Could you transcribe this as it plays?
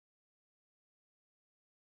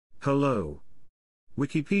Hello.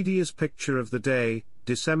 Wikipedia's picture of the day,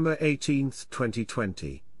 December 18,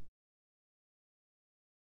 2020.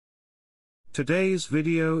 Today's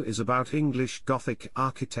video is about English Gothic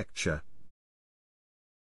architecture.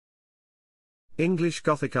 English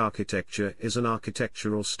Gothic architecture is an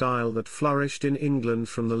architectural style that flourished in England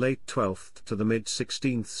from the late 12th to the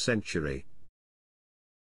mid-16th century.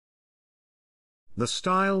 The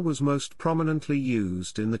style was most prominently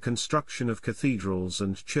used in the construction of cathedrals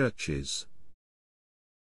and churches.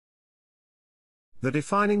 The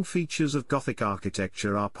defining features of Gothic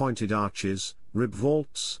architecture are pointed arches, rib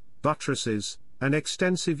vaults, buttresses, and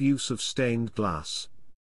extensive use of stained glass.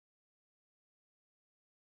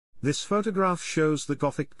 This photograph shows the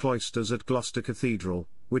Gothic cloisters at Gloucester Cathedral,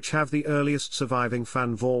 which have the earliest surviving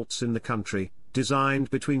fan vaults in the country, designed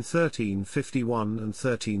between 1351 and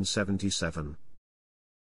 1377.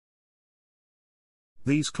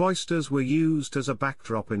 These cloisters were used as a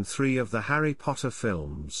backdrop in 3 of the Harry Potter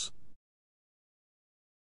films.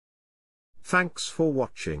 Thanks for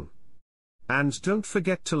watching. And don't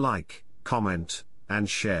forget to like, comment, and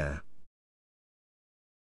share.